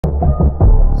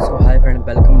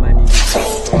Welcome my new video.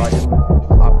 तो आज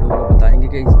हम आप लोगों को बताएंगे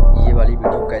कि ये वाली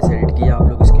वीडियो कैसे एडिट की है। आप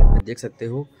लोग स्क्रीन पर देख सकते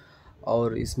हो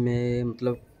और इसमें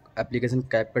मतलब एप्लीकेशन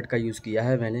कैपकट का यूज़ किया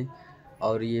है मैंने।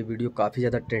 और ये वीडियो काफ़ी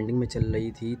ज़्यादा ट्रेंडिंग में चल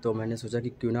रही थी, तो मैंने सोचा कि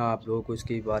क्यों ना आप लोगों को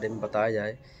इसके बारे में बताया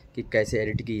जाए कि कैसे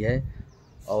एडिट की है।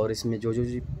 और इसमें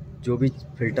जो भी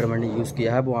फ़िल्टर मैंने यूज़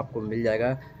किया है वो आपको मिल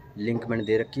जाएगा। लिंक मैंने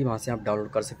दे रखी है, वहाँ से आप डाउनलोड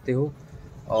कर सकते हो।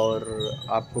 और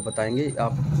आपको बताएंगे,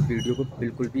 आप वीडियो को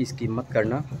बिल्कुल भी स्किप मत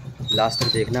करना, लास्ट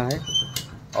तक देखना है।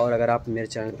 और अगर आप मेरे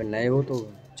चैनल पर नए हो तो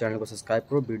चैनल को सब्सक्राइब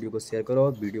करो, वीडियो को शेयर करो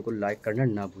और वीडियो को लाइक करना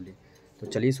ना भूलें। तो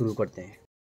चलिए शुरू करते हैं।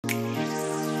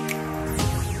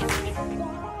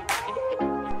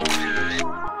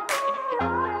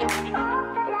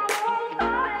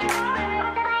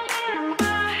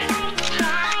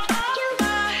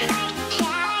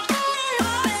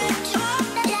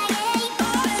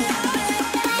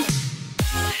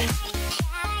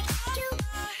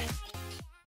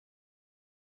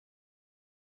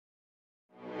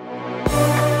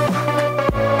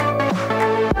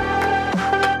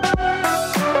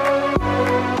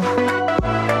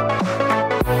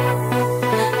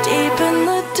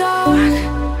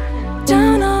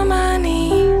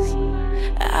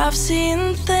 I've seen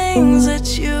things that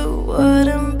you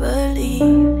wouldn't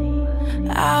believe.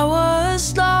 I was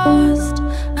lost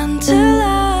until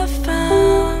I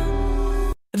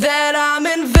found that I'm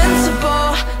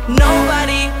invincible.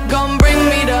 Nobody